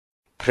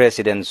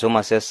President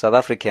Zuma says South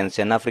Africans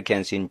and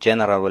Africans in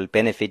general will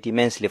benefit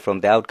immensely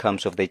from the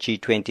outcomes of the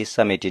G20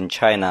 Summit in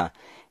China.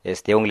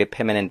 As the only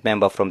permanent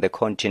member from the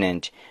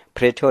continent,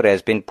 Pretoria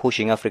has been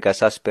pushing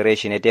Africa's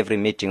aspiration at every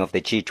meeting of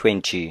the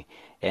G20.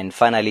 And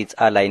finally, its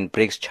ally in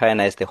BRICS,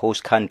 China as the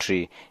host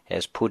country,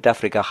 has put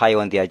Africa high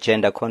on the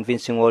agenda,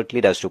 convincing world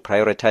leaders to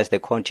prioritize the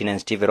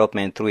continent's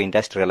development through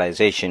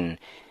industrialization.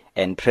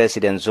 And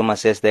President Zuma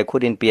says there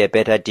couldn't be a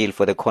better deal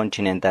for the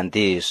continent than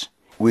this.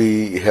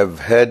 We have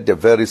had a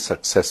very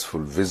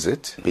successful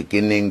visit,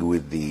 beginning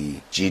with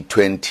the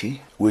G20,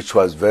 which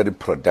was very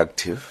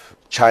productive.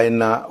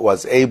 China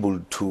was able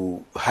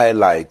to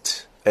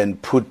highlight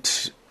and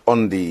put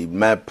on the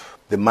map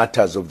the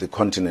matters of the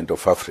continent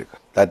of Africa,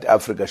 that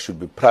Africa should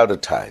be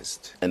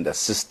prioritized and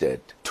assisted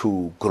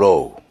to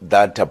grow.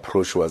 That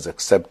approach was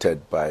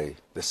accepted by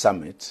the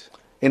summit,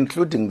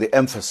 including the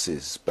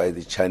emphasis by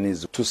the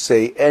Chinese to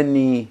say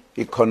any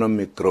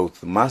economic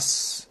growth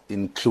must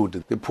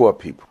include the poor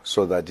people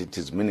so that it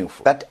is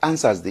meaningful. That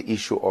answers the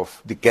issue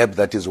of the gap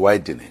that is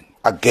widening.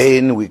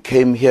 Again, we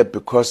came here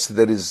because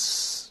there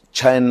is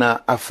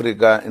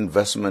China-Africa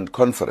Investment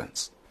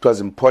Conference. It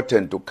was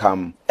important to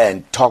come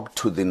and talk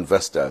to the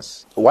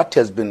investors. What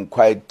has been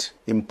quite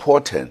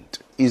important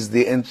is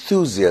the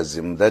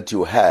enthusiasm that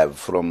you have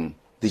from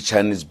the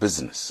Chinese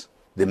business.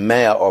 The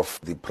mayor of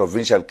the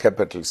provincial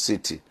capital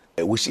city,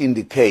 which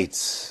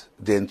indicates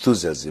the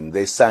enthusiasm.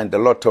 They signed a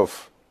lot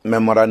of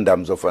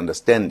memorandums of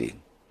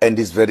understanding, and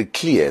it's very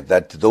clear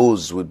that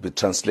those will be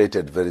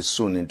translated very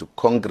soon into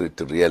concrete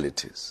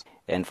realities.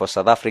 And for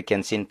South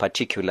Africans in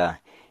particular,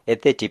 a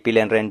 30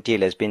 billion rand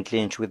deal has been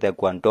clinched with the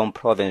Guangdong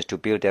province to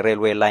build a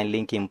railway line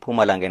linking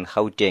Mpumalanga and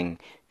Gauteng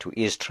to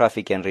ease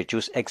traffic and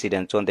reduce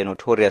accidents on the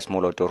notorious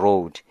Moloto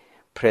Road.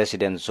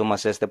 President Zuma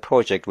says the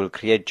project will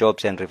create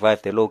jobs and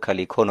revive the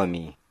local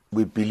economy.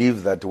 We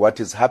believe that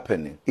what is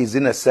happening is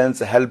in a sense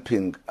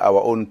helping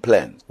our own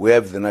plan. We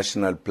have the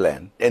national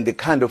plan, and the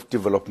kind of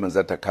developments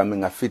that are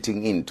coming are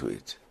fitting into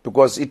it.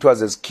 Because it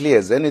was as clear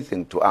as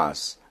anything to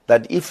us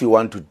that if you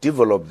want to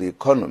develop the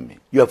economy,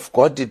 you have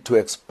got it to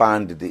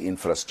expand the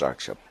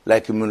infrastructure.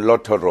 Like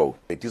Moloto Road,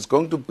 it is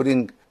going to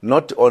bring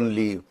not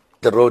only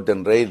the road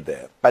and rail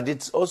there, but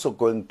it's also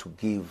going to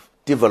give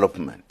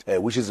development,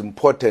 which is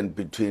important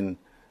between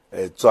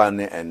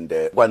Tshwane and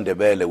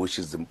Guangdong, which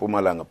is the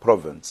Mpumalanga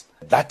province.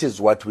 That is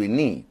what we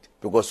need,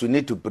 because we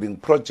need to bring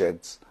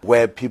projects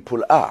where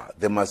people are.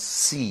 They must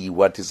see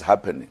what is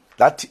happening.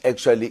 That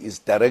actually is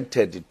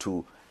directed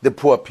to the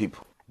poor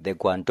people. The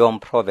Guangdong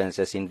province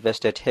has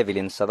invested heavily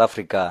in South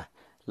Africa.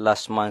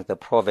 Last month, the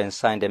province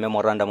signed a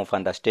memorandum of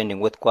understanding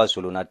with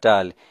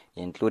KwaZulu-Natal,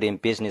 including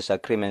business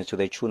agreements to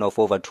the tune of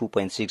over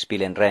 2.6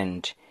 billion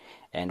rand.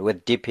 And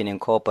with deepening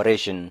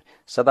cooperation,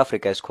 South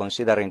Africa is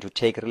considering to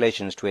take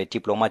relations to a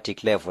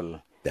diplomatic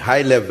level. The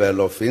high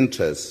level of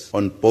interest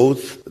on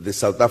both the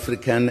South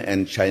African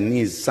and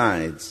Chinese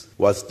sides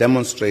was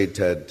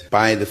demonstrated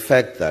by the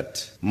fact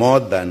that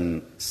more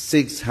than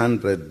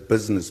 600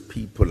 business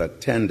people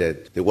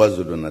attended the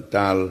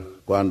KwaZulu-Natal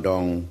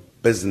Guangdong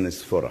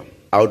Business Forum.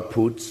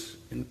 Outputs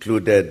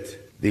included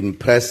the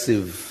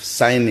impressive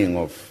signing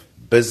of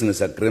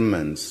business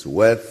agreements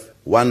worth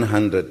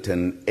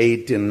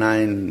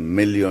 $189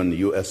 million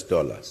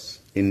US.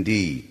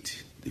 Indeed,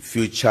 the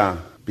future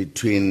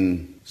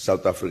between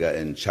South Africa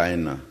and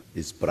China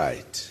is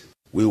bright.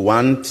 We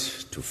want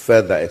to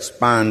further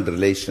expand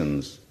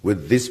relations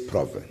with this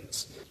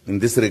province. In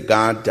this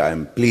regard, I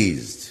am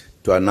pleased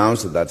to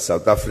announce that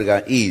South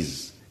Africa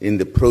is in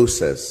the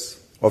process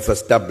of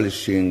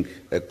establishing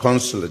a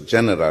consulate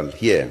general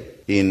here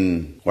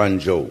in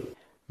Hangzhou.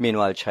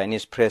 Meanwhile,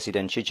 Chinese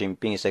President Xi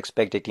Jinping is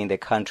expected in the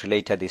country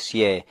later this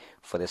year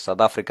for the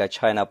South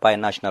Africa-China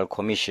Binational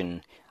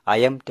Commission. I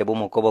am Ntebo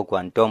Mokobo,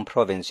 Guangdong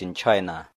province in China.